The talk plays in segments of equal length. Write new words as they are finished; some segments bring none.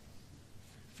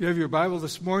If you have your Bible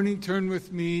this morning, turn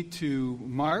with me to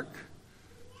Mark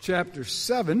chapter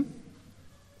 7.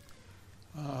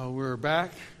 We're back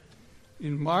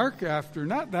in Mark after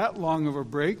not that long of a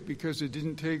break because it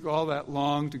didn't take all that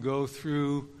long to go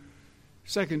through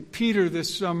 2 Peter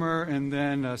this summer and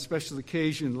then a special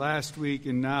occasion last week,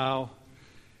 and now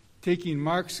taking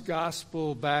Mark's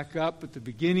gospel back up at the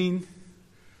beginning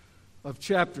of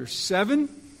chapter 7.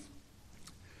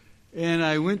 And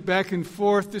I went back and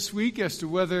forth this week as to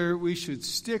whether we should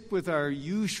stick with our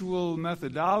usual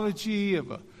methodology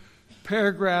of a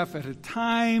paragraph at a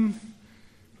time,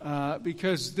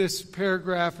 because this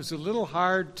paragraph is a little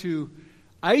hard to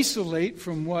isolate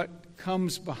from what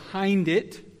comes behind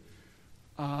it.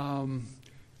 And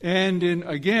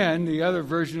again, the other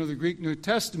version of the Greek New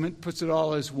Testament puts it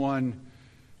all as one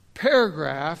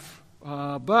paragraph.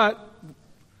 But,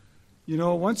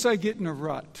 once I get in a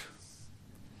rut,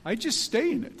 I just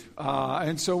stay in it.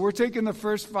 And so we're taking the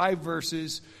first 5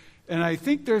 verses, and I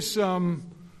think there's some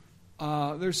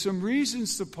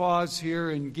reasons to pause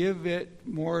here and give it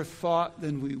more thought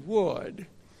than we would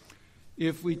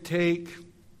if we take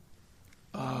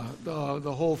the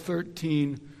whole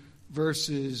 13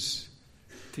 verses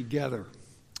together.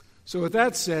 So with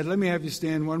that said, let me have you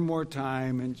stand one more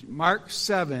time in Mark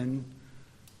 7,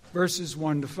 verses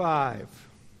 1 to 5.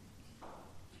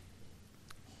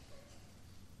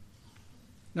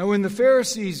 Now when the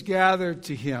Pharisees gathered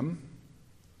to him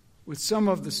with some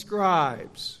of the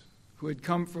scribes who had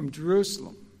come from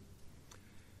Jerusalem,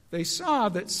 they saw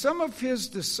that some of his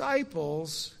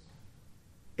disciples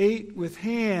ate with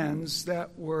hands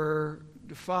that were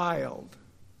defiled,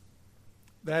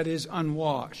 that is,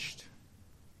 unwashed.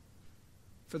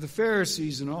 For the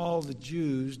Pharisees and all the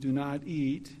Jews do not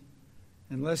eat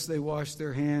unless they wash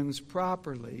their hands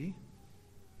properly,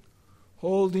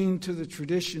 holding to the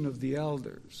tradition of the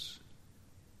elders.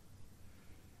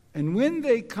 And when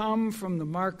they come from the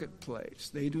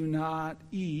marketplace, they do not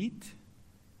eat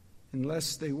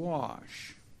unless they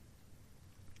wash.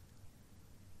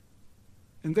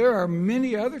 And there are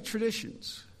many other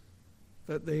traditions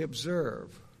that they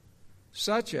observe,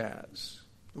 such as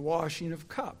the washing of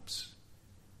cups,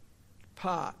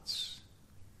 pots,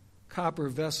 copper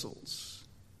vessels,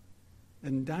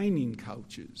 and dining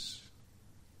couches.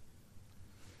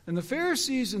 And the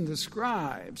Pharisees and the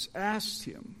scribes asked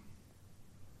him,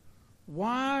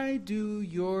 "Why do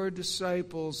your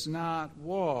disciples not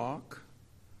walk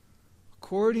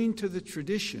according to the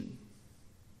tradition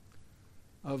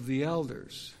of the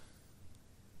elders,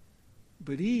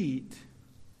 but eat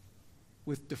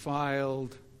with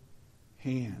defiled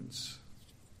hands?"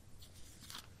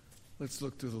 Let's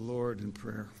look to the Lord in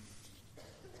prayer.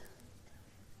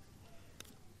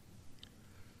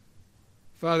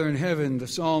 Father in heaven, the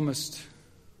psalmist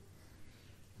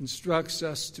instructs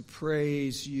us to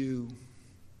praise you,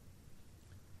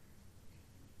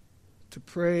 to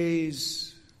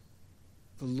praise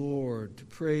the Lord, to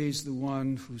praise the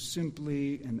one who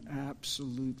simply and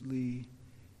absolutely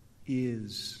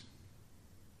is,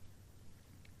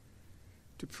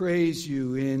 to praise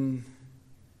you in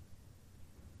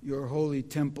your holy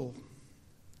temple,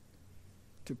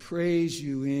 to praise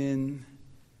you in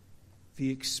the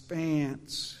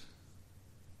expanse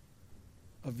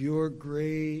of your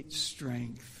great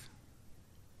strength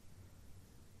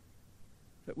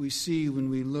that we see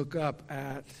when we look up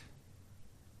at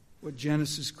what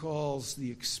Genesis calls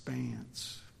the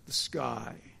expanse, the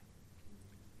sky,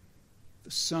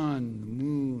 the sun, the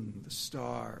moon, the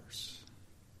stars.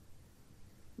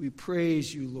 We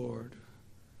praise you, Lord,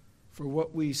 for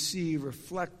what we see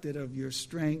reflected of your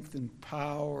strength and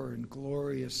power and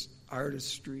glorious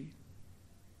artistry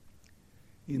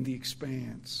in the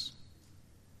expanse.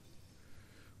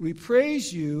 We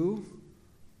praise you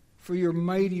for your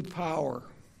mighty power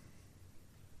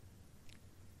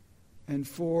and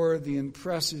for the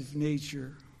impressive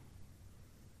nature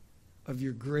of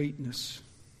your greatness.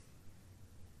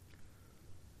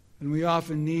 And we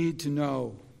often need to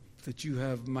know that you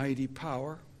have mighty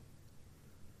power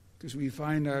because we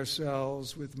find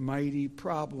ourselves with mighty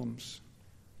problems.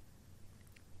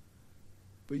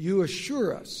 But you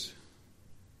assure us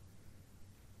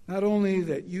not only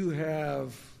that you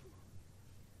have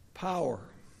power,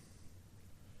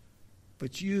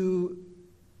 but you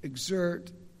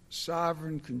exert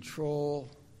sovereign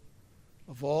control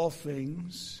of all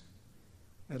things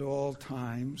at all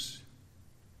times.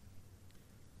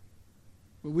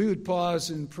 But we would pause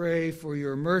and pray for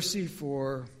your mercy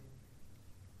for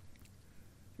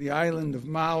the island of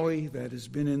Maui that has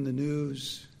been in the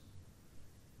news,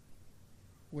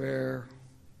 where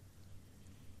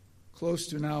close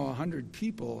to now 100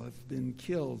 people have been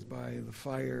killed by the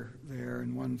fire there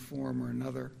in one form or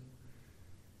another.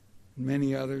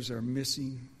 Many others are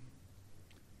missing.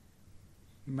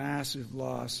 Massive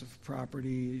loss of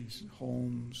properties,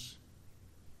 homes.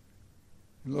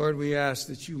 And Lord, we ask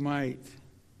that you might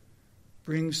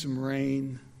bring some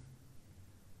rain,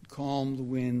 calm the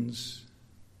winds,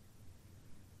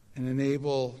 and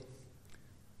enable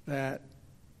that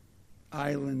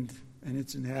island and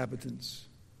its inhabitants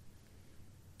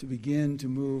to begin to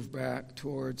move back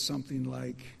towards something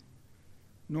like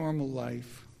normal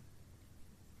life.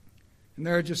 And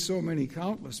there are just so many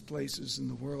countless places in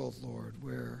the world, Lord,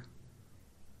 where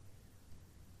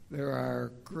there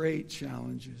are great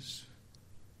challenges,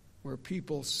 where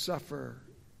people suffer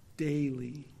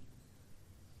daily.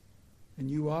 And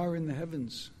you are in the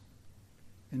heavens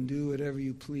and do whatever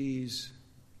you please.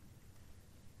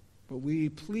 But we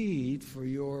plead for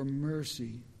your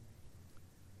mercy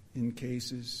in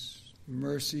cases,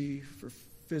 mercy for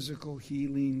physical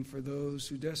healing for those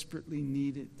who desperately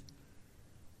need it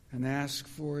and ask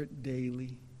for it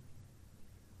daily.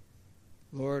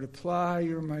 Lord, apply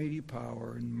your mighty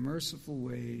power in merciful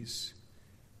ways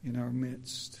in our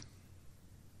midst.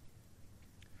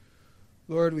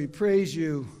 Lord, we praise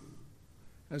you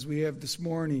as we have this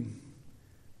morning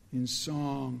in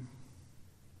song.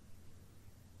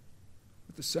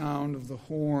 With the sound of the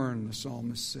horn, the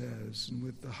psalmist says, and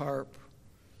with the harp,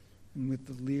 and with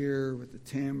the lyre, with the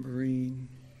tambourine,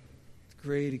 with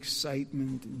great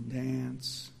excitement and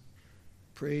dance.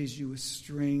 Praise you with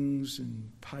strings and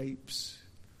pipes.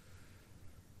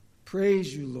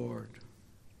 Praise you, Lord.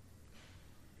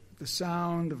 The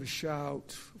sound of a shout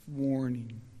of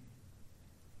warning.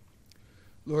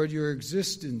 Lord, your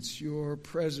existence, your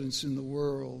presence in the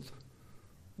world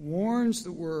warns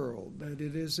the world that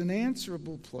it is an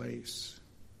answerable place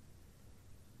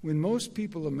when most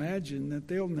people imagine that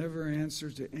they'll never answer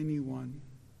to anyone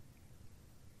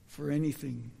for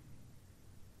anything.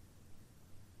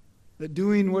 That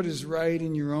doing what is right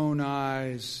in your own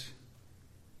eyes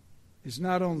is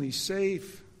not only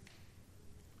safe,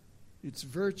 it's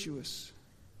virtuous,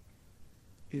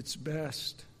 it's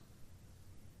best,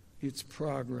 it's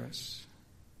progress.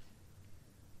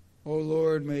 O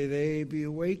Lord, may they be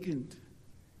awakened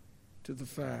to the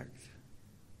fact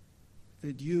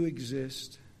that you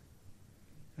exist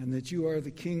and that you are the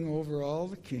King over all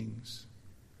the kings,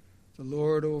 the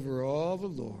Lord over all the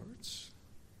lords.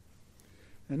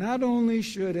 And not only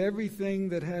should everything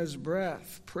that has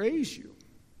breath praise you,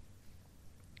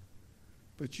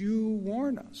 but you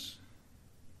warn us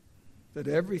that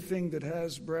everything that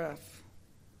has breath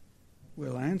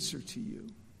will answer to you.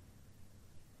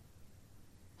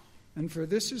 And for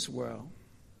this as well,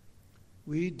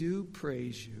 we do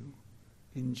praise you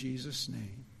in Jesus'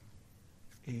 name.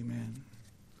 Amen.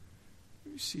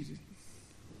 Be seated.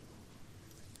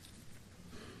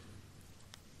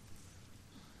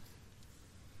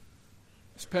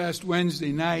 This past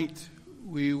Wednesday night,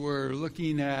 we were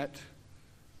looking at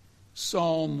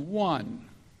Psalm 1,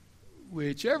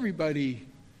 which everybody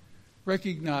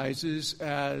recognizes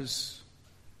as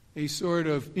a sort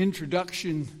of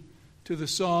introduction to the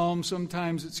psalm.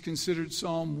 Sometimes it's considered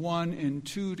Psalm 1 and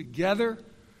 2 together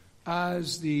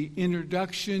as the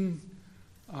introduction.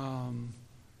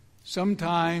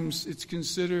 Sometimes it's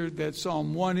considered that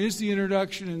Psalm 1 is the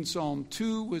introduction and Psalm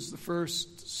 2 was the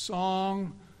first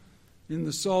song in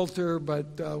the Psalter,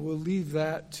 but we'll leave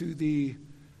that to the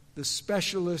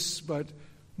specialists. But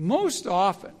most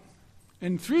often,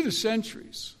 and through the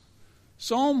centuries,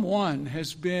 Psalm 1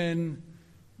 has been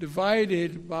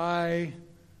divided by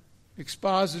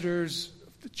expositors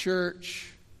of the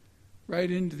church right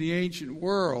into the ancient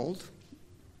world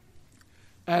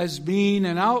as being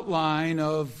an outline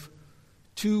of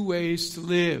two ways to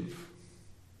live.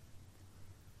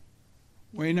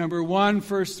 Way number one,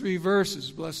 first three verses.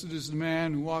 Blessed is the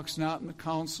man who walks not in the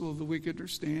counsel of the wicked, or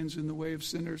stands in the way of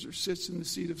sinners, or sits in the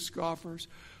seat of scoffers.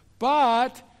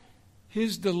 But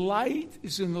his delight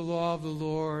is in the law of the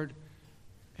Lord,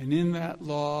 and in that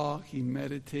law he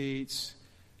meditates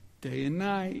day and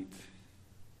night.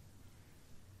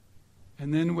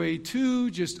 And then way two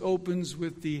just opens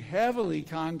with the heavily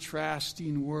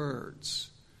contrasting words.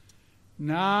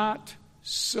 Not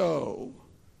so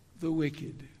the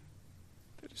wicked.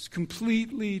 That is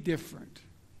completely different.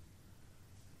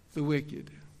 The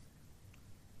wicked.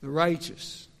 The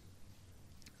righteous.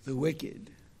 The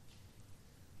wicked.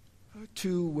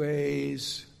 Two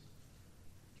ways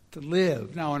to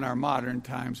live. Now, in our modern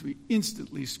times, we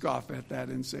instantly scoff at that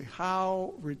and say,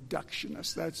 how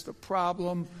reductionist. That's the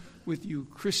problem with you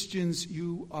Christians.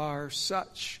 You are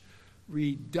such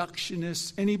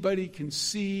reductionists. Anybody can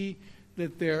see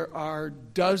that there are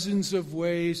dozens of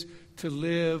ways to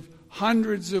live,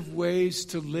 hundreds of ways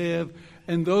to live,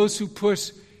 and those who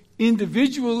push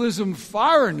individualism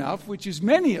far enough, which is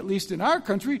many, at least in our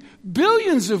country,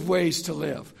 billions of ways to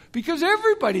live, because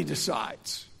everybody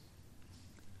decides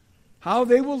how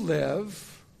they will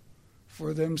live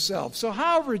for themselves. So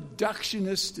how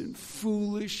reductionist and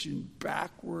foolish and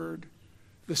backward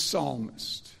the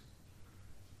psalmist.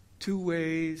 2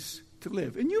 ways to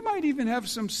live. And you might even have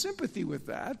some sympathy with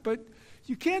that, but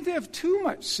you can't have too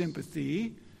much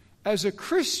sympathy as a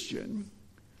Christian,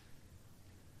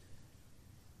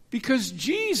 because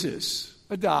Jesus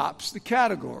adopts the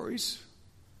categories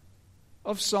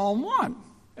of Psalm 1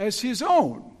 as his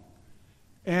own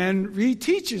and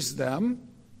reteaches them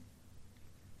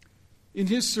in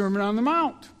his Sermon on the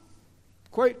Mount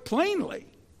quite plainly,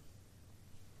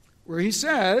 where he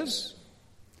says,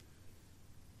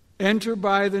 "Enter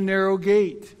by the narrow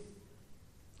gate,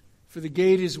 for the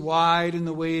gate is wide and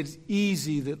the way is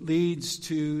easy that leads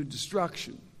to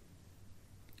destruction.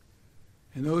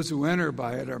 And those who enter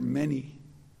by it are many.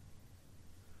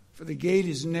 For the gate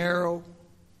is narrow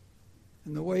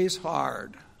and the way is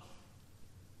hard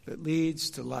that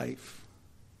leads to life.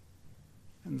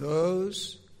 And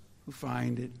those who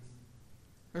find it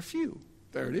are few."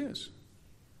 There it is.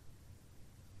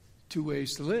 2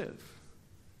 ways to live.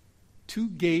 2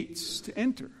 gates to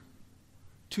enter.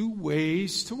 2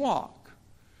 ways to walk.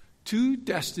 2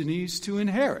 destinies to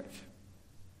inherit.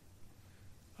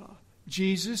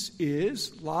 Jesus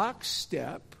is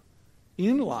lockstep,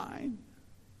 in line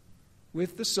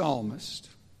with the psalmist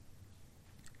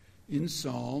in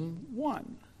Psalm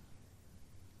 1.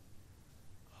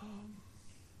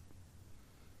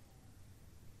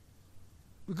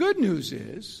 The good news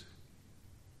is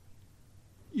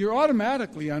you're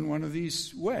automatically on one of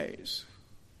these ways.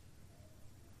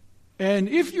 And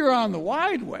if you're on the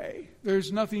wide way,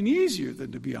 there's nothing easier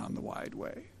than to be on the wide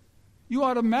way. You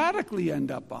automatically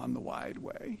end up on the wide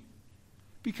way,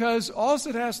 because all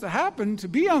that has to happen to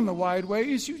be on the wide way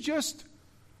is you just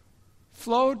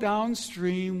flow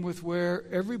downstream with where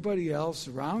everybody else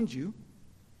around you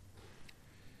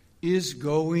is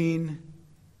going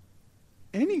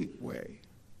anyway.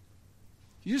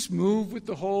 You just move with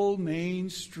the whole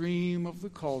mainstream of the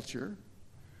culture,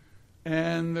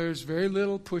 and there's very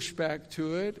little pushback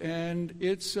to it, and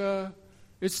it's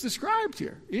described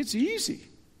here. It's easy.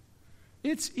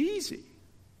 It's easy.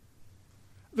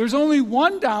 There's only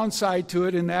one downside to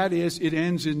it, and that is it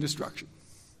ends in destruction.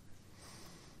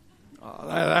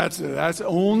 That's the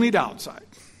only downside.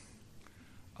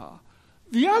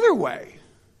 The other way,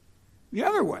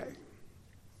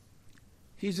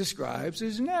 he describes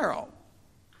as narrow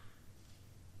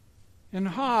and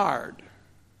hard.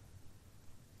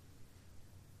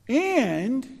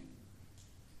 And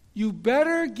you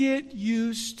better get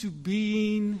used to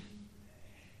being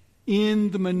in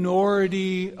the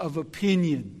minority of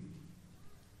opinion,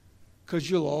 because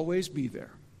you'll always be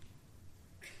there.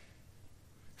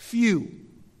 Few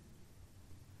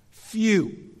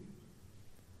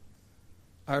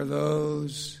are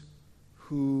those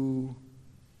who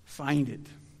find it.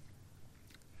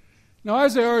 Now,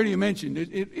 as I already mentioned,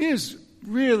 it is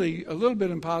really a little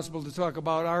bit impossible to talk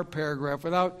about our paragraph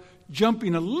without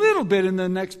jumping a little bit in the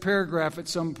next paragraph at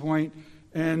some point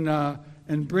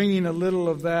and bringing a little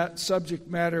of that subject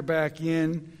matter back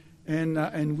in,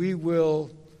 and we will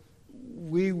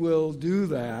do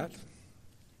that.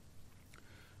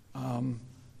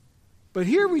 But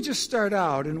here we just start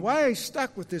out, and why I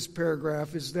stuck with this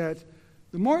paragraph is that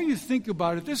the more you think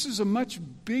about it, this is a much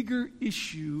bigger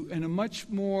issue and a much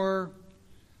more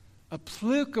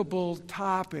applicable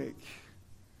topic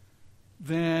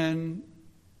than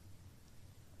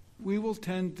we will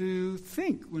tend to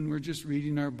think when we're just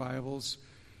reading our Bibles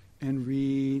and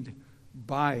read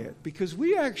by it. Because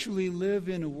we actually live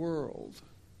in a world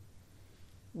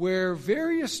where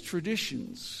various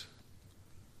traditions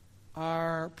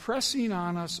are pressing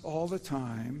on us all the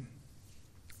time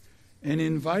and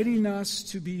inviting us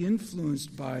to be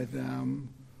influenced by them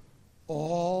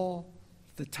all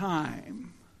the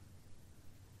time.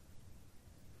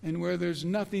 And where there's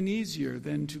nothing easier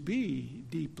than to be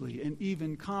deeply and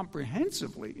even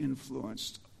comprehensively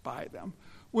influenced by them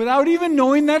without even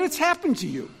knowing that it's happened to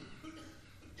you,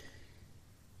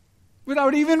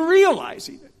 without even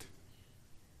realizing it,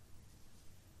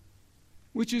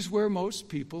 which is where most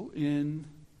people in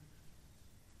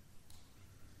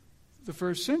the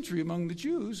first century among the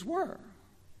Jews were.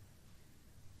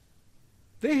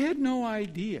 They had no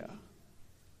idea,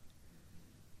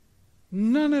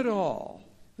 none at all.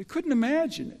 They couldn't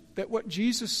imagine it, that what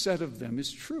Jesus said of them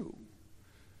is true.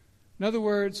 In other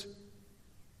words,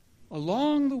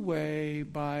 along the way,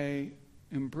 by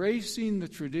embracing the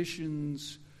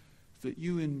traditions that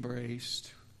you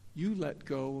embraced, you let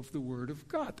go of the Word of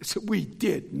God. They said, we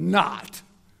did not.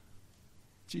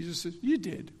 Jesus said, you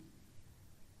did.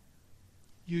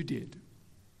 You did.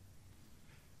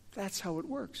 That's how it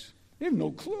works. They have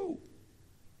no clue.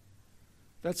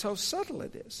 That's how subtle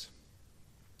it is.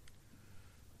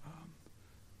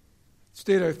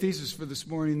 State our thesis for this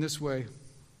morning this way.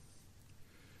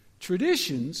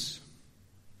 Traditions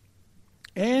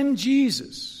and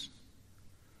Jesus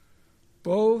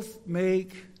both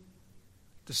make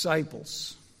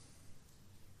disciples.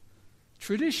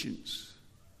 Traditions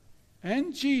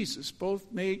and Jesus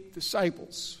both make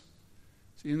disciples.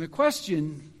 See, and the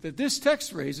question that this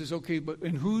text raises, okay, but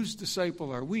and whose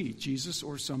disciple are we, Jesus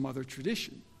or some other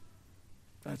tradition?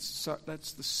 That's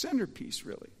the centerpiece,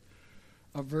 really,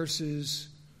 of verses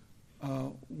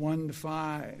 1 to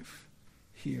 5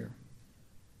 here.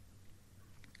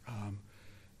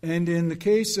 And in the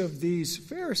case of these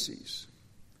Pharisees,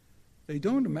 they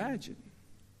don't imagine.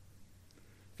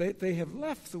 They have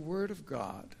left the Word of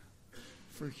God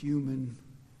for human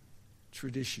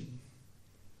tradition.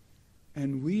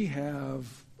 And we have,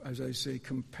 as I say,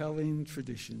 compelling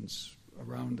traditions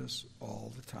around us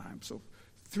all the time. So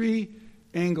 3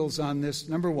 angles on this.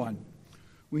 Number 1,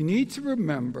 we need to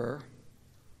remember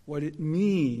what it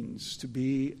means to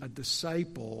be a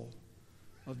disciple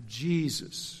of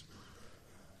Jesus.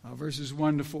 Verses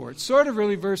 1 to 4. It's sort of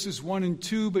really verses 1 and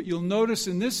 2, but you'll notice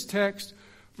in this text,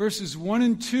 verses 1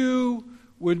 and 2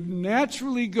 would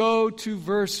naturally go to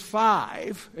verse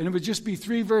 5, and it would just be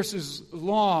 3 verses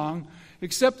long,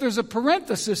 except there's a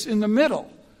parenthesis in the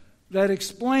middle that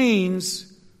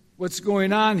explains what's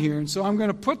going on here. And so I'm going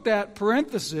to put that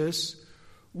parenthesis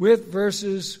with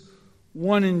verses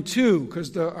 1 and 2,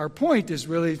 because our point is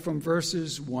really from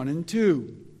verses 1 and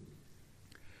 2.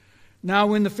 Now,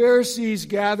 when the Pharisees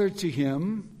gathered to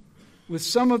him with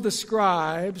some of the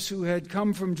scribes who had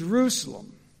come from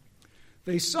Jerusalem,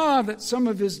 they saw that some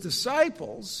of his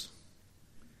disciples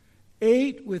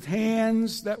ate with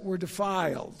hands that were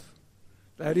defiled,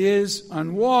 that is,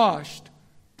 unwashed,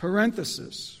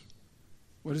 parenthesis.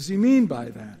 What does he mean by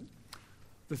that?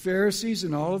 The Pharisees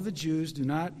and all of the Jews do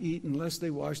not eat unless they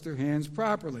wash their hands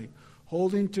properly,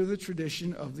 holding to the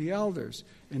tradition of the elders.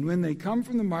 And when they come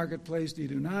from the marketplace, they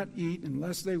do not eat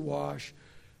unless they wash.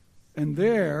 And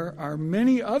there are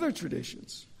many other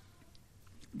traditions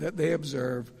that they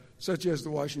observe, such as the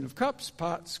washing of cups,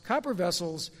 pots, copper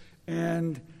vessels,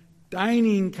 and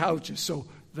dining couches. So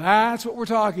that's what we're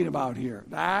talking about here.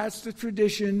 That's the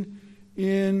tradition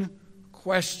in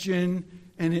question.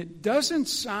 And it doesn't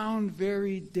sound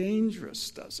very dangerous,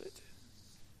 does it?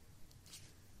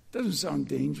 Doesn't sound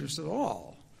dangerous at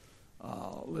all.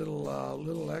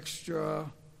 Little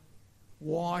extra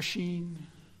washing.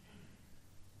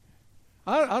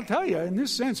 I'll tell you, in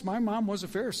this sense, my mom was a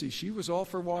Pharisee. She was all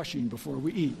for washing before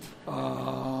we eat.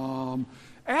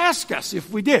 Ask us if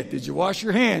we did. Did you wash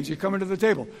your hands? You're coming to the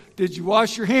table. Did you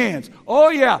wash your hands? Oh,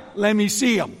 yeah, let me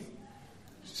see them.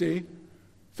 See?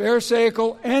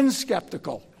 Pharisaical and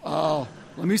skeptical.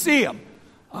 Let me see them.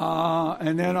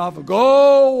 And then off,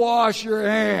 go wash your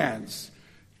hands.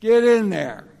 Get in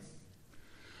there.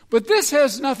 But this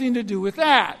has nothing to do with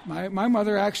that. My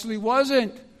mother actually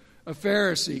wasn't a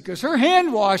Pharisee, because her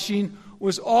hand washing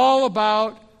was all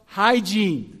about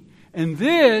hygiene. And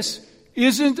this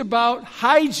isn't about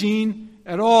hygiene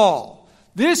at all.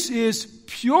 This is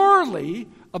purely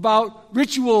about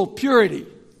ritual purity.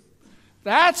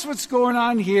 That's what's going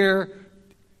on here.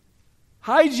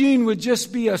 Hygiene would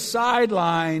just be a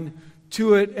sideline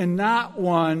to it and not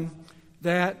one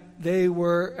that they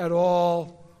were at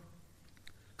all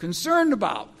concerned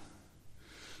about.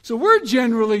 So we're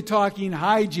generally talking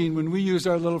hygiene when we use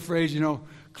our little phrase,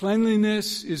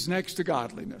 cleanliness is next to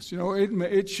godliness.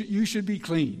 You should be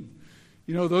clean.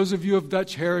 Those of you of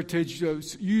Dutch heritage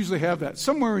usually have that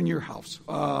somewhere in your house.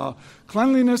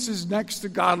 Cleanliness is next to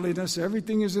godliness.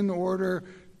 Everything is in order,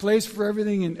 place for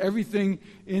everything and everything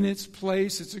in its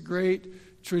place. It's a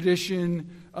great tradition.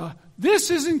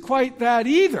 This isn't quite that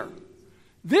either.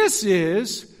 This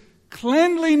is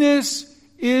cleanliness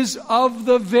is of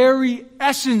the very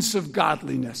essence of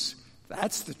godliness.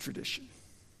 That's the tradition.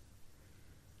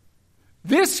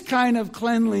 This kind of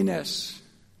cleanliness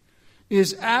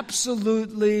is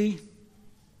absolutely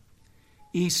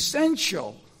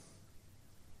essential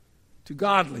to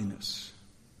godliness.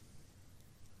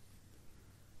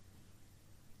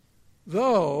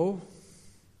 Though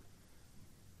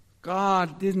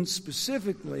God didn't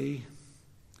specifically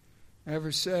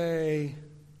ever say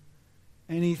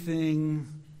anything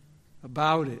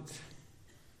about it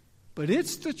But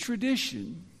it's the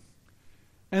tradition,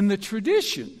 and the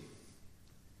tradition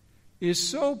is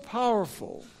so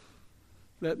powerful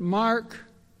that Mark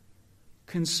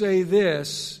can say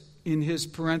this in his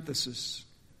parenthesis.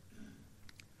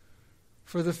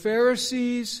 For the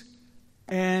Pharisees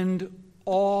and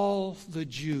all the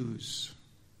Jews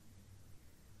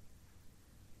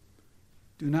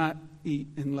do not eat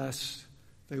unless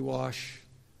they wash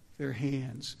their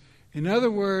hands. In other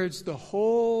words, the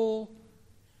whole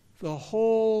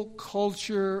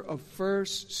culture of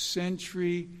first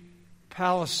century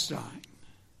Palestine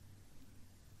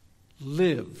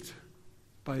lived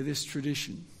by this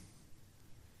tradition.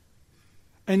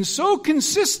 And so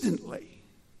consistently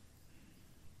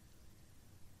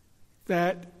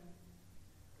that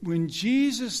when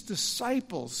Jesus'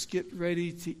 disciples get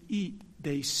ready to eat,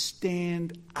 they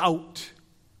stand out.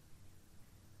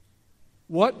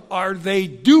 What are they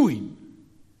doing?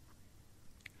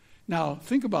 Now,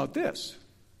 think about this.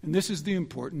 And this is the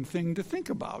important thing to think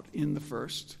about in the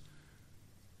first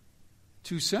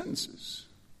two sentences.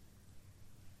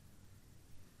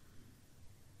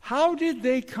 How did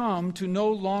they come to no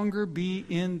longer be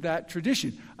in that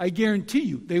tradition? I guarantee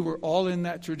you, they were all in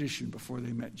that tradition before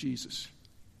they met Jesus.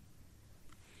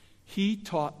 He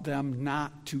taught them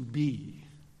not to be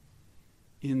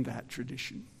in that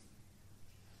tradition.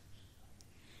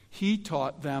 He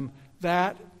taught them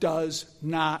that does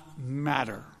not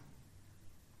matter.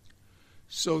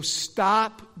 So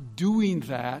stop doing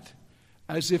that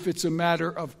as if it's a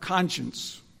matter of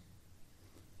conscience.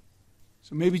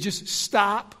 So maybe just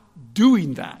stop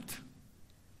doing that.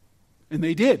 And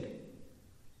they did.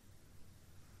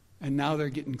 And now they're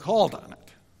getting called on it.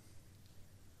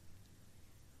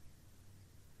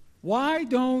 Why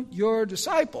don't your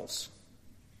disciples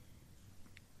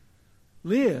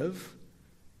live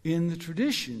in the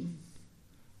tradition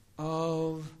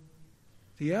of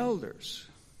the elders?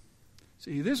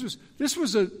 See, this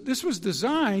was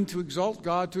designed to exalt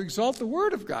God, to exalt the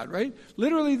Word of God, right?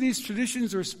 Literally, these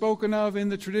traditions are spoken of in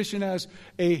the tradition as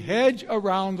a hedge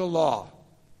around the law.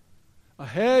 A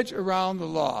hedge around the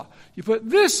law. You put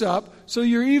this up so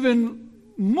you're even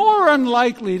more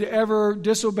unlikely to ever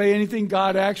disobey anything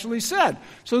God actually said.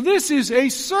 So this is a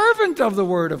servant of the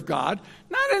Word of God,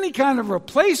 not any kind of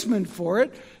replacement for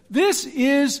it. This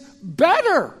is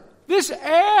better. This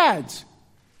adds.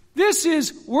 This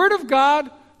is Word of God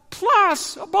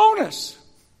plus a bonus.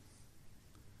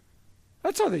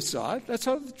 That's how they saw it. That's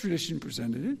how the tradition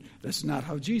presented it. That's not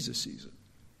how Jesus sees it.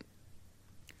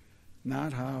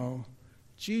 Not how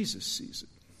Jesus sees it.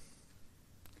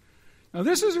 Now,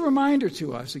 this is a reminder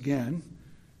to us, again,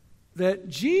 that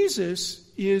Jesus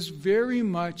is very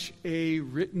much a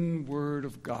written Word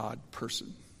of God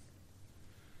person.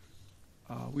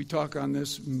 We talk on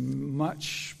this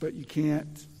much, but you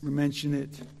can't mention it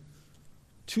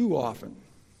too often.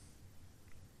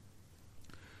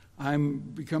 I'm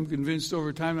become convinced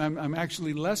over time I'm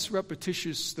actually less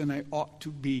repetitious than I ought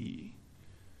to be.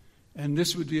 And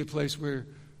this would be a place where,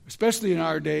 especially in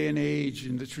our day and age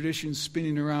and the traditions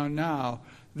spinning around now,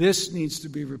 this needs to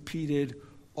be repeated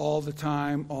all the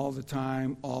time, all the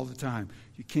time, all the time.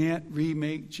 You can't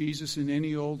remake Jesus in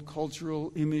any old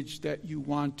cultural image that you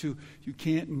want to. You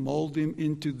can't mold him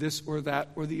into this or that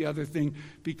or the other thing,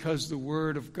 because the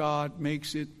Word of God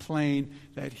makes it plain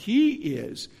that he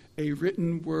is a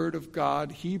written Word of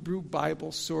God, Hebrew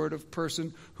Bible sort of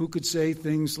person who could say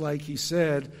things like he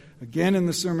said, again in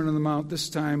the Sermon on the Mount, this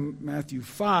time Matthew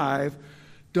 5,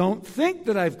 "Don't think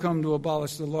that I've come to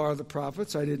abolish the law or the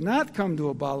prophets. I did not come to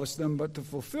abolish them, but to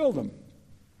fulfill them.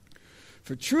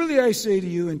 For truly I say to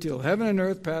you, until heaven and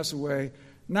earth pass away,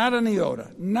 not an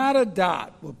iota, not a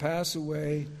dot will pass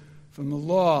away from the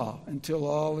law until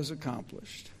all is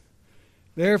accomplished.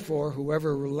 Therefore,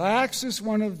 whoever relaxes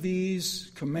one of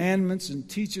these commandments and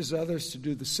teaches others to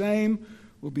do the same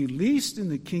will be least in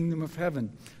the kingdom of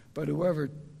heaven. But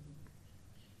whoever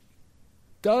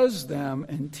does them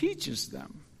and teaches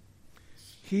them,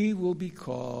 he will be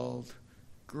called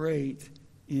great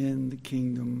in the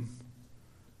kingdom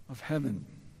of heaven."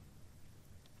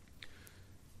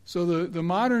 So the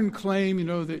modern claim,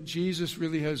 that Jesus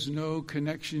really has no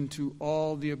connection to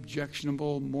all the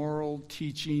objectionable moral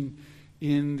teaching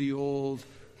in the Old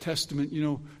Testament,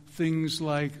 things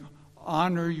like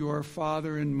honor your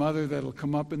father and mother, that'll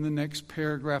come up in the next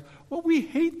paragraph. Well, we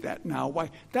hate that now.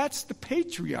 Why? That's the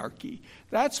patriarchy.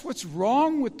 That's what's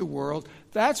wrong with the world.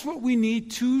 That's what we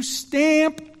need to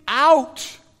stamp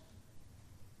out.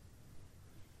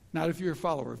 Not if you're a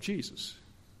follower of Jesus.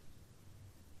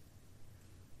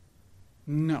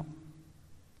 No.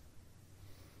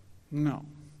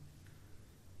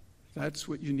 That's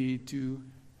what you need to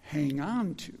hang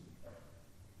on to.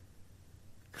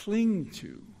 cling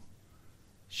to,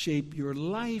 shape your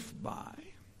life by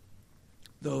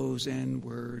those and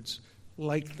words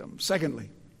like them. Secondly,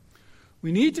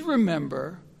 we need to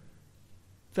remember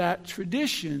that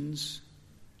traditions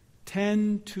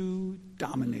tend to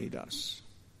dominate us.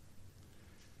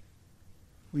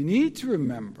 We need to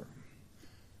remember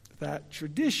that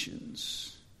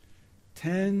traditions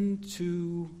tend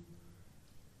to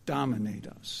dominate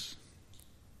us.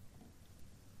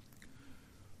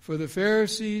 For the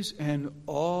Pharisees and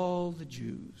all the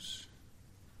Jews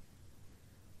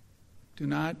do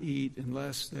not eat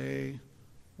unless they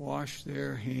wash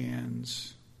their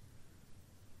hands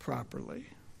properly.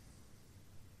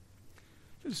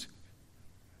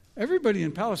 Everybody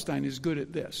in Palestine is good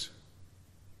at this.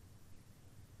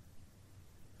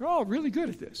 They're all really good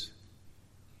at this.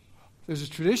 There's a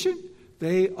tradition,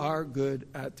 they are good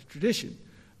at the tradition.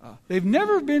 They've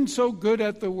never been so good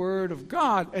at the Word of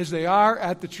God as they are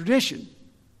at the tradition.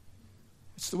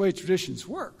 It's the way traditions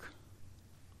work.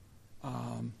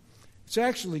 It's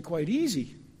actually quite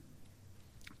easy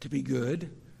to be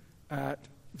good at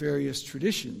various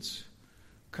traditions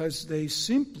because they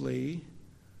simply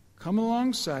come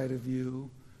alongside of you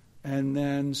and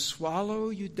then swallow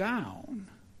you down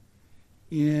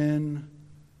in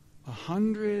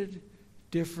 100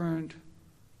 different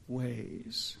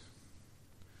ways.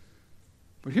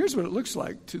 But here's what it looks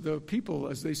like to the people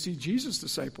as they see Jesus'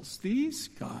 disciples. These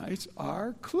guys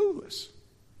are clueless.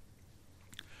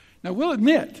 Now, we'll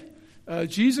admit,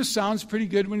 Jesus sounds pretty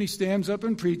good when he stands up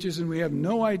and preaches, and we have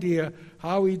no idea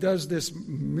how he does this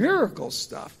miracle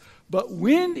stuff. But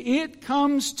when it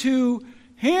comes to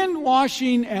hand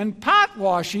washing and pot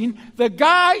washing, the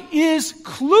guy is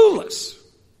clueless.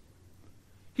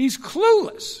 He's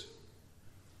clueless.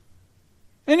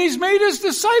 And he's made his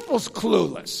disciples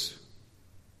clueless.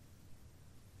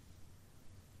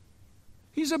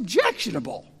 He's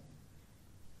objectionable.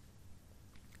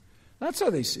 That's how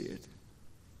they see it.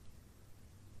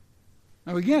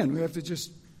 Now again, we have to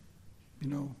just,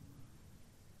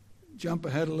 jump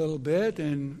ahead a little bit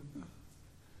and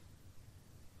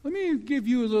let me give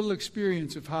you a little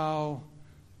experience of how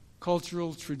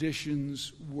cultural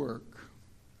traditions work.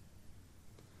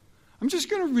 I'm just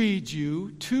going to read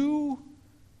you 3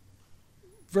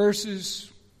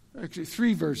 verses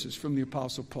from the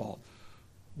Apostle Paul.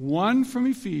 One from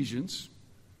Ephesians,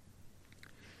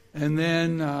 and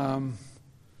then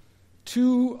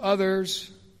 2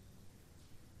 others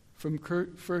from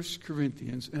 1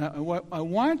 Corinthians. And I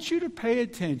want you to pay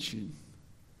attention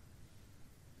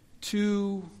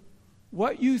to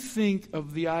what you think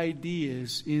of the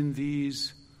ideas in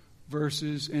these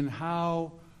verses and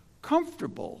how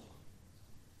comfortable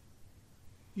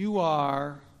you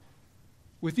are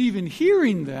with even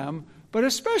hearing them, but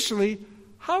especially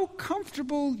how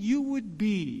comfortable you would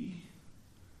be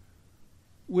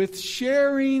with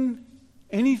sharing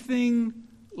anything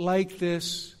like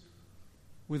this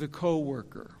with a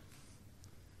coworker.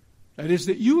 That is,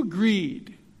 that you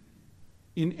agreed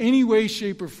in any way,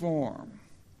 shape, or form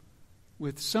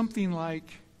with something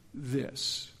like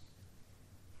this.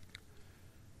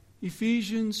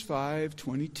 Ephesians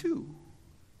 5:22.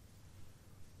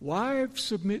 Wives,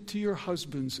 submit to your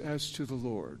husbands as to the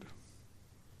Lord.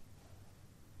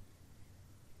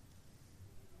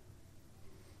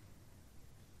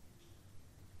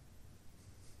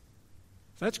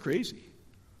 That's crazy.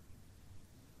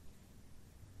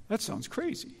 That sounds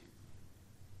crazy.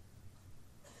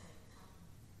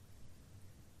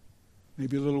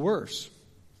 Maybe a little worse.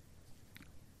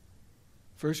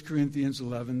 1 Corinthians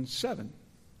 11:7.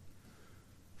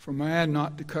 For man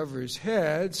not to cover his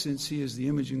head, since he is the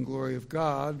image and glory of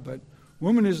God, but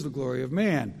woman is the glory of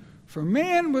man. For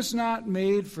man was not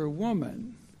made for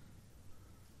woman,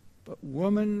 but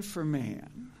woman for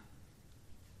man.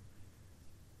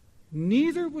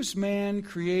 Neither was man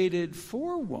created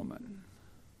for woman,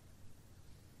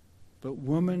 but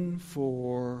woman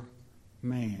for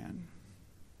man.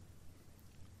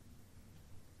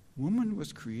 Woman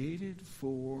was created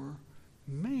for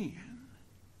man.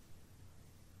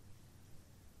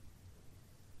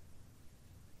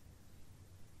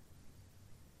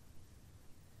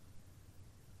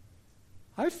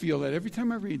 I feel that every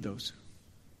time I read those,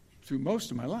 through most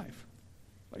of my life.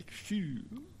 Like, phew.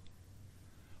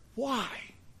 Why?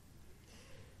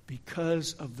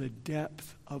 Because of the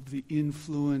depth of the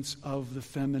influence of the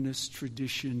feminist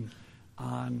tradition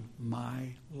on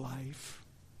my life.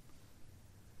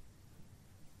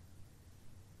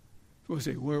 We'll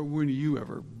say, when do you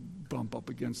ever bump up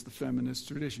against the feminist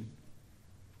tradition?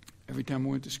 Every time I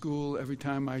went to school, every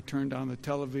time I turned on the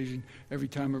television, every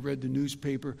time I read the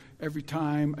newspaper, every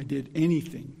time I did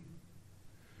anything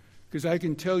Because I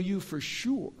can tell you for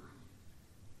sure,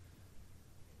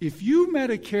 if you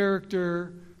met a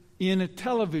character in a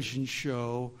television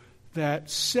show that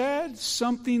said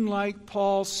something like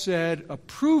Paul said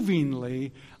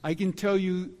approvingly, I can tell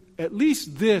you at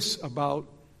least this about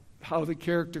how the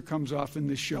character comes off in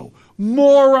this show.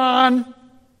 Moron!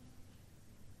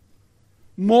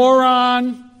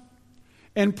 Moron!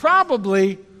 And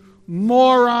probably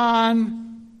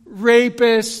moron,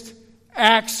 rapist,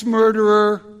 axe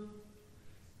murderer,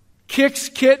 kicks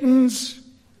kittens,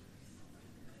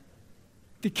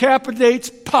 decapitates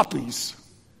puppies.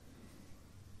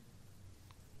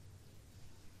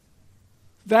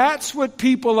 That's what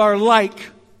people are like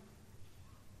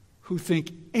who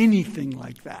think anything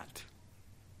like that.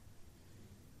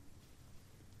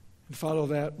 And follow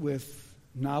that with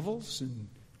novels and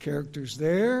characters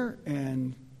there,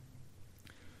 and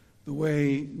the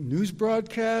way news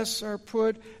broadcasts are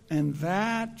put, and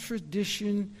that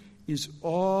tradition is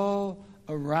all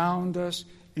around us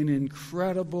in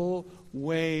incredible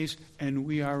ways, and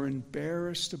we are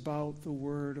embarrassed about the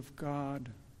Word of God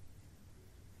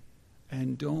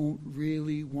and don't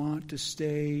really want to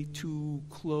stay too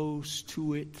close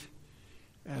to it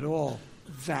at all.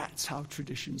 That's how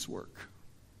traditions work.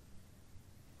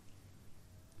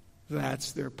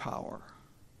 That's their power.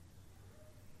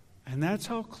 And that's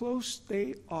how close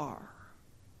they are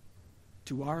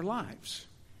to our lives.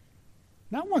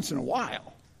 Not once in a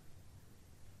while.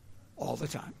 All the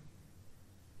time.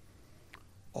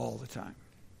 All the time.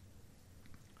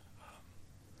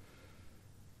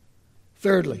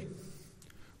 Thirdly,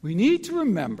 we need to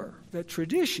remember that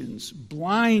traditions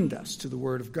blind us to the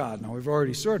Word of God. Now, we've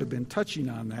already sort of been touching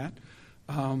on that.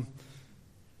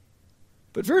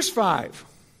 But verse 5,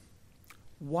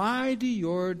 why do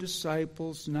your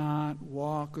disciples not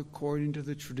walk according to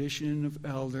the tradition of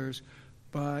elders,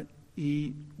 but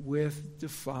eat with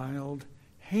defiled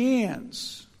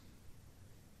hands?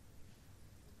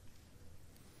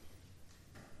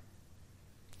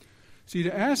 See,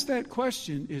 to ask that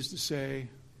question is to say,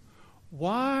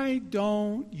 why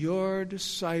don't your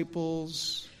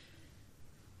disciples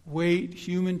weight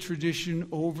human tradition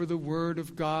over the Word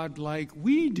of God like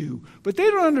we do? But they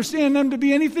don't understand them to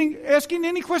be asking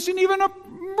any question even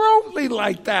remotely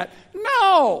like that.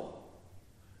 No!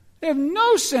 They have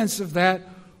no sense of that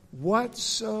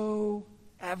whatsoever.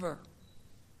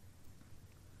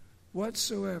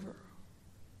 Whatsoever.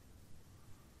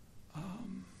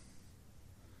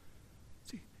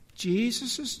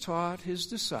 Jesus has taught his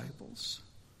disciples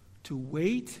to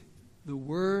weight the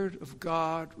Word of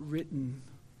God written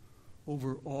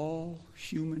over all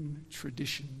human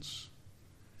traditions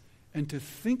and to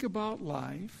think about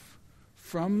life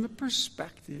from the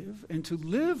perspective and to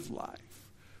live life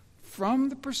from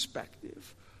the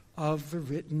perspective of the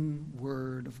written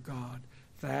Word of God.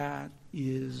 That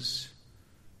is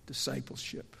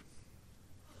discipleship.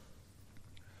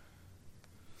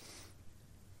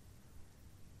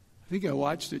 I think I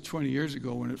watched it 20 years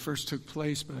ago when it first took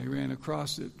place, but I ran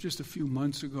across it just a few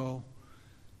months ago.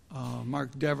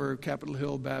 Mark Dever, Capitol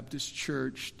Hill Baptist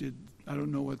Church, I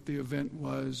don't know what the event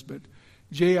was, but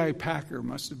J.I. Packer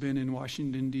must have been in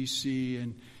Washington, D.C.,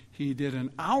 and he did an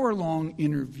hour-long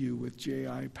interview with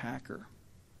J.I. Packer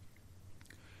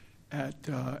at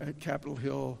Capitol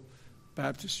Hill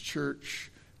Baptist Church.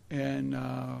 And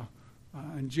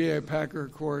J.I. Packer,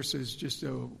 of course, is just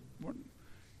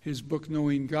his book,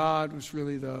 Knowing God, was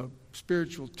really the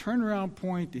spiritual turnaround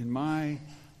point in my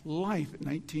life at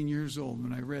 19 years old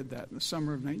when I read that in the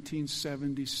summer of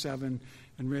 1977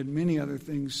 and read many other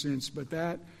things since. But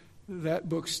that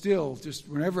book still, just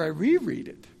whenever I reread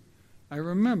it, I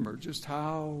remember just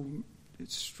how it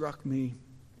struck me.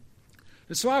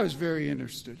 And so I was very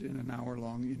interested in an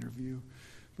hour-long interview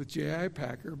with J.I.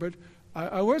 Packer. But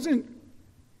I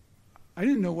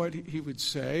didn't know what he would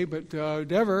say, but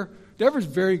Dever's a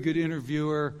very good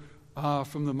interviewer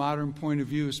from the modern point of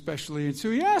view, especially. And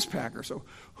so he asked Packer, so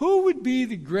who would be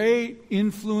the great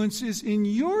influences in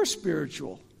your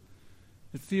spiritual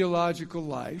and theological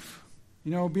life,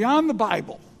 beyond the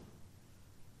Bible?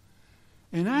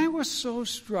 And I was so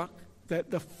struck that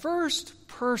the first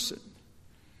person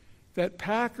that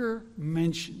Packer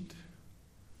mentioned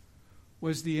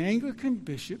was the Anglican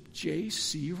bishop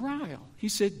J.C. Ryle. He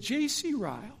said, J.C.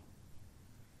 Ryle,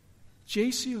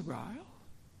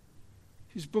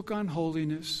 his book on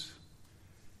holiness,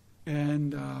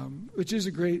 and which is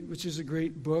a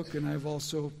great book, and I've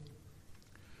also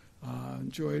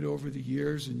enjoyed over the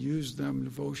years and used them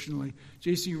devotionally.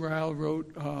 J.C. Ryle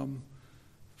wrote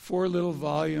 4 little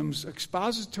volumes,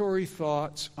 expository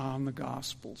thoughts on the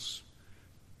Gospels,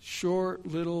 short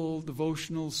little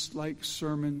devotionals like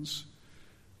sermons.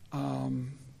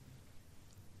 And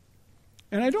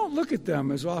I don't look at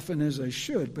them as often as I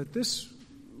should, but this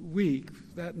week,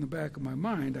 that in the back of my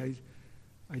mind, I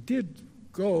did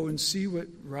go and see what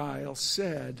Ryle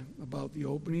said about the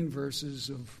opening verses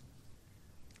of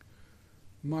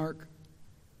Mark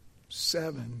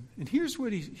 7. And here's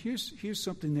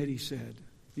something that he said.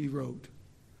 He wrote,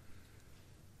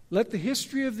 "Let the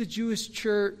history of the Jewish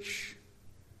church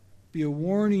be a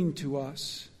warning to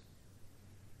us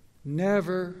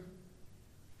never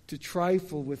to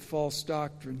trifle with false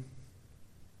doctrine.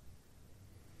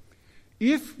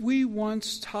 If we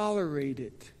once tolerate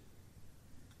it,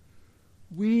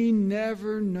 we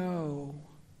never know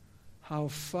how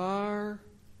far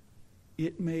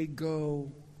it may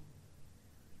go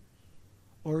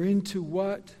or into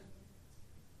what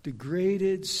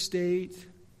degraded state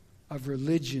of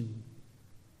religion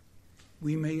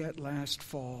we may at last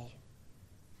fall.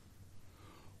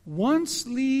 Once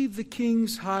leave the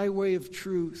King's highway of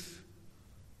truth,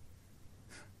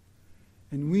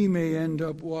 and we may end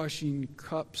up washing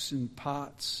cups and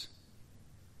pots.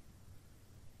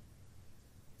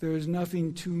 There is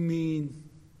nothing too mean,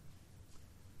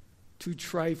 too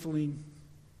trifling,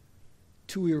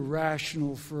 too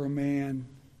irrational for a man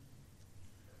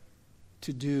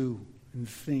to do and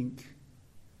think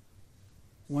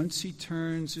once he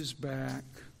turns his back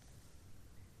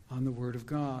on the Word of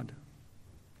God."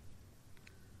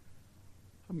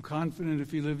 I'm confident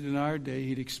if he lived in our day,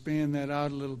 he'd expand that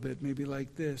out a little bit, maybe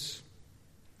like this.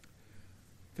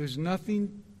 There's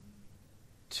nothing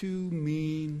too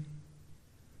mean,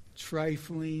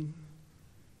 trifling,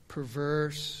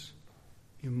 perverse,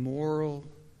 immoral,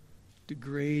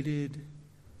 degraded,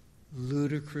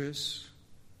 ludicrous,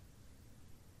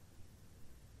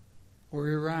 or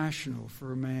irrational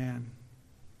for a man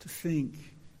to think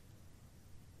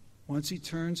once he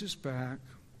turns his back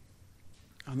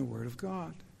on the Word of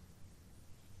God.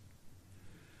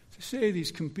 To say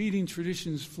these competing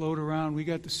traditions float around, we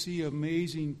got to see an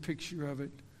amazing picture of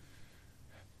it.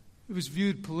 It was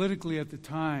viewed politically at the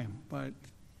time, but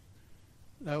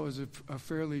that was a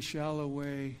fairly shallow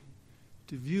way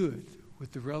to view it,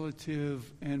 with the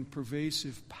relative and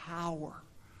pervasive power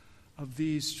of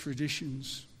these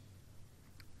traditions.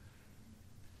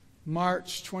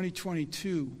 March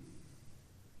 2022,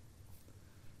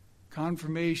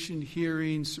 confirmation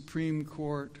hearing, Supreme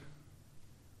Court.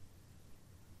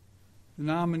 The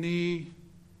nominee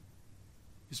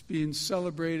is being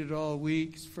celebrated all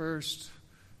week. First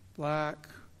black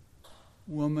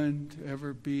woman to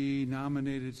ever be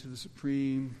nominated to the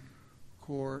Supreme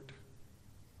Court.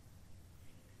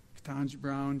 Ketanji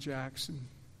Brown Jackson.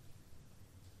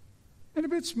 And a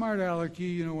bit smart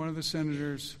alecky, one of the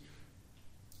senators.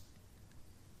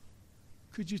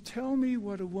 Could you tell me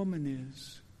what a woman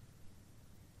is?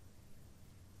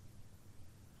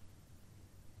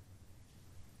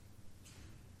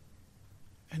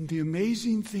 And the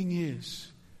amazing thing is,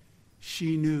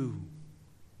 she knew.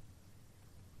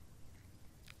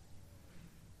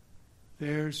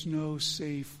 There's no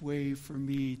safe way for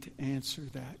me to answer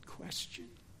that question.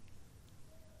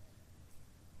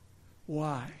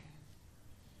 Why?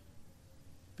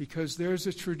 Because there's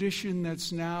a tradition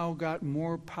that's now got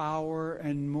more power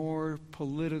and more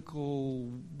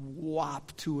political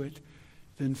wop to it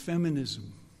than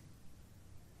feminism.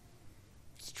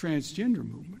 It's the transgender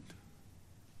movement.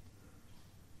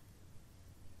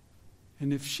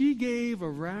 And if she gave a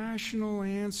rational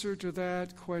answer to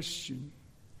that question,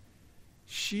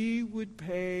 she would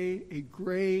pay a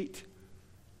great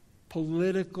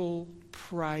political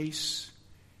price,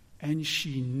 and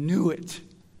she knew it.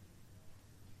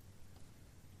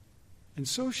 And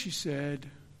so she said,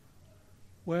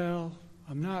 well,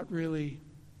 I'm not really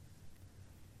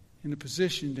in a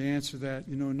position to answer that,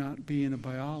 not being a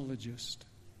biologist.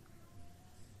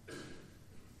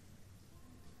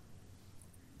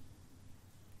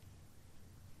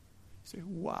 Say,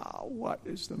 wow, what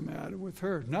is the matter with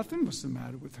her? Nothing was the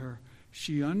matter with her.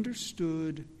 She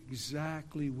understood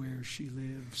exactly where she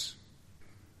lives.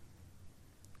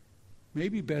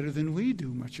 Maybe better than we do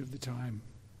much of the time.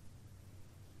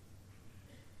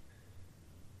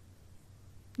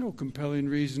 No compelling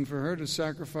reason for her to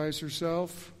sacrifice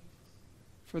herself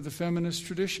for the feminist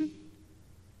tradition.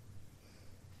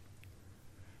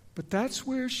 But that's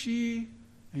where she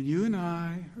and you and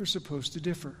I are supposed to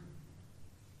differ.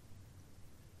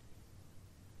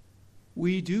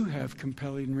 We do have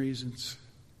compelling reasons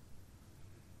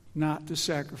not to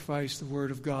sacrifice the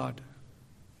Word of God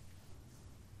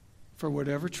for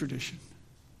whatever tradition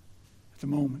at the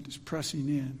moment is pressing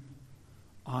in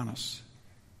on us,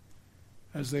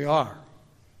 as they are,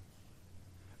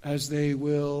 as they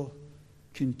will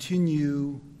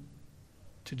continue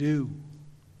to do.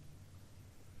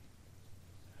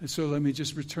 And so let me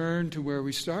just return to where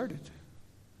we started.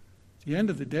 At the end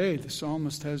of the day, the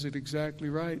psalmist has it exactly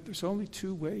right. There's only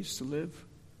two ways to live.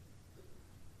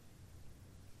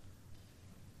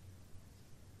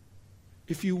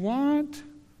 If you want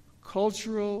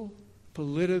cultural,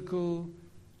 political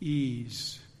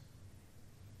ease,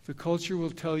 the culture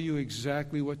will tell you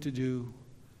exactly what to do,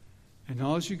 and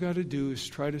all you got to do is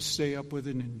try to stay up with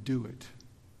it and do it.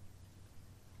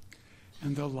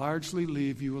 And they'll largely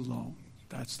leave you alone.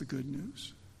 That's the good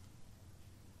news.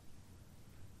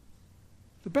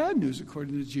 The bad news,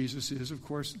 according to Jesus, is, of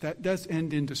course, that does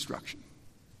end in destruction.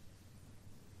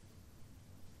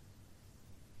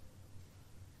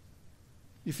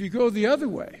 If you go the other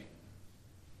way,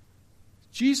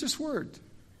 Jesus' word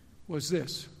was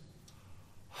this: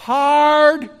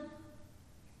 hard.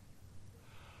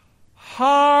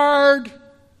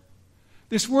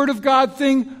 This Word of God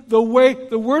thing, the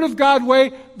Word of God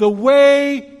way, the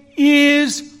way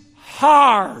is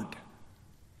hard.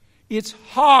 It's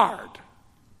hard.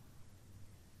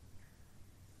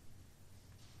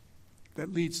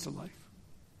 That leads to life.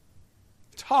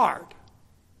 It's hard.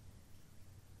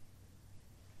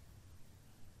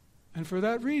 And for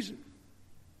that reason,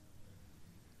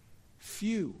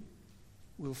 few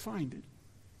will find it.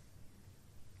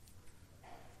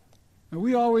 Now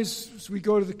we always, as we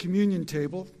go to the communion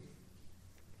table,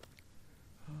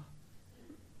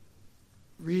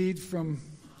 read from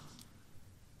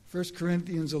 1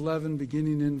 Corinthians 11,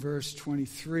 beginning in verse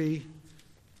 23.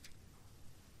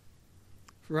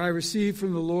 For I received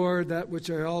from the Lord that which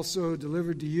I also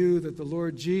delivered to you, that the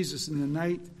Lord Jesus, in the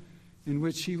night in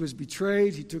which he was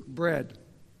betrayed, he took bread.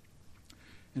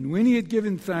 And when he had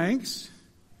given thanks,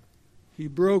 he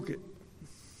broke it.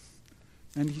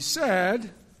 And he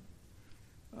said,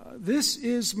 this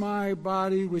is my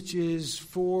body which is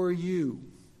for you.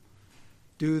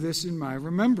 Do this in my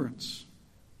remembrance.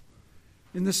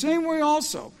 In the same way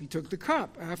also, he took the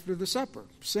cup after the supper,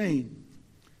 saying,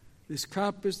 this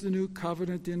cup is the new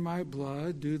covenant in my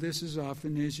blood. Do this as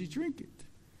often as you drink it,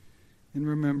 in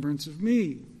remembrance of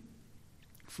me.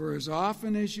 For as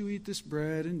often as you eat this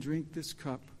bread and drink this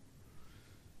cup,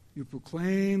 you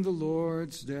proclaim the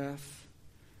Lord's death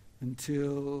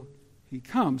until he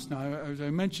comes. Now, as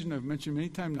I've mentioned many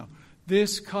times now,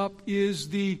 this cup is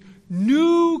the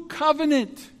new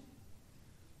covenant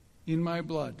in my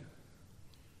blood.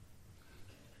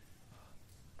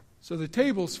 So the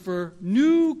table's for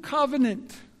new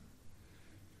covenant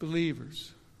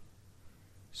believers.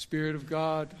 Spirit of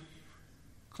God,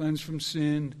 cleansed from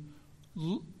sin.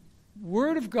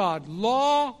 Word of God,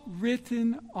 law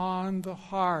written on the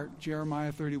heart.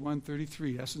 Jeremiah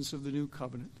 31:33, essence of the new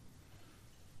covenant.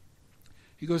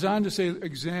 He goes on to say,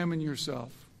 examine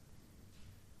yourself.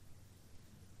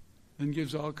 And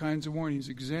gives all kinds of warnings.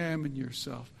 Examine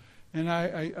yourself. And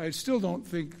I still don't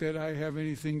think that I have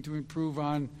anything to improve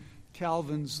on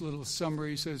Calvin's little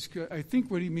summary. He says, I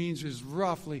think what he means is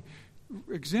roughly,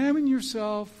 examine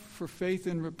yourself for faith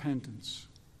and repentance.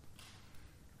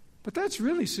 But that's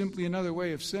really simply another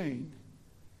way of saying,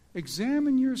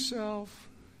 examine yourself,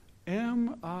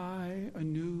 am I a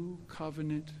new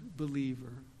covenant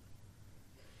believer?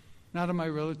 Not am I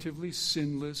relatively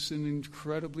sinless and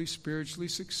incredibly spiritually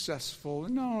successful.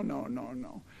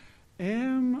 No.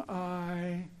 Am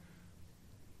I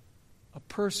a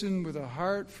person with a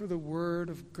heart for the Word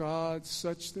of God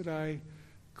such that I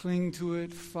cling to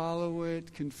it, follow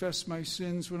it, confess my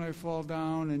sins when I fall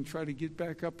down, and try to get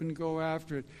back up and go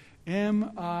after it?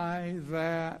 Am I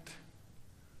that? The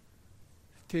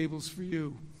table's for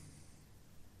you.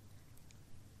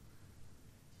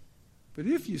 But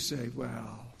if you say,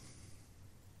 well,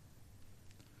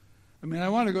 I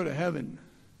want to go to heaven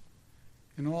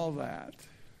and all that.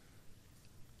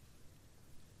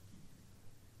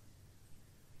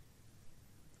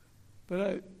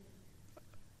 But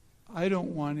I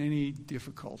don't want any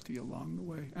difficulty along the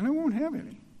way. And I won't have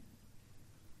any.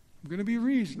 I'm going to be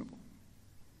reasonable.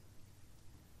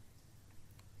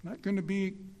 I'm not going to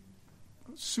be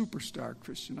a superstar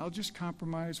Christian. I'll just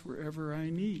compromise wherever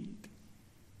I need.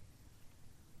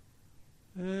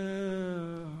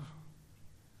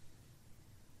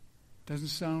 Doesn't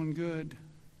sound good.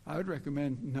 I would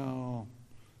recommend no.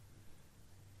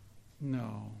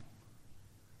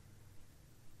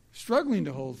 Struggling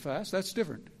to hold fast, that's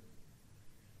different.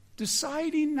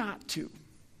 Deciding not to,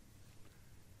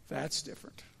 that's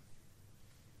different.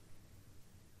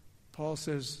 Paul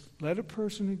says, let a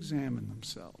person examine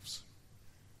themselves.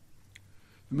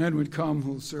 The men would come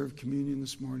who will serve communion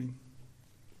this morning.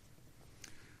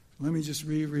 Let me just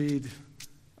reread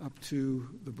up to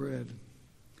the bread.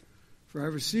 For I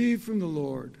received from the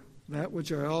Lord that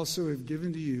which I also have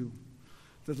given to you,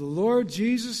 that the Lord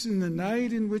Jesus, in the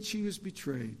night in which he was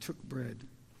betrayed, took bread.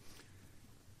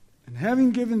 And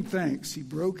having given thanks, he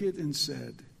broke it and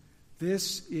said,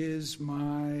 "This is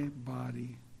my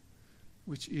body,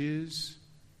 which is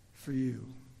for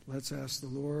you." Let's ask the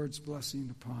Lord's blessing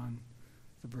upon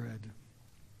the bread.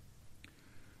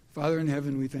 Father in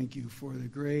heaven, we thank you for the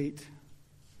great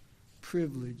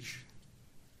privilege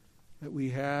that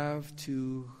we have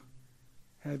to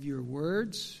have your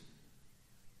words,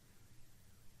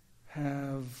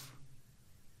 have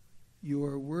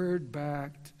your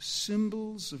word-backed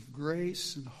symbols of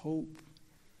grace and hope,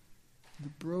 the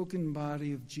broken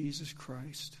body of Jesus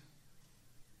Christ.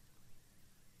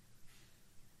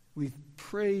 We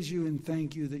praise you and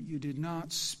thank you that you did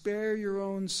not spare your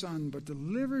own Son, but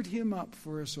delivered him up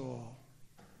for us all.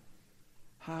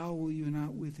 How will you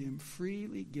not with him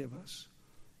freely give us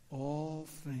all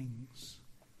things?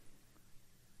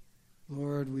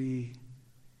 Lord, we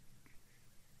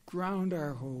ground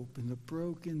our hope in the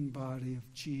broken body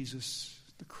of Jesus,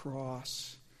 the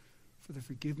cross, for the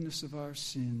forgiveness of our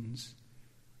sins.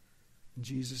 In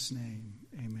Jesus' name,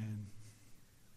 amen.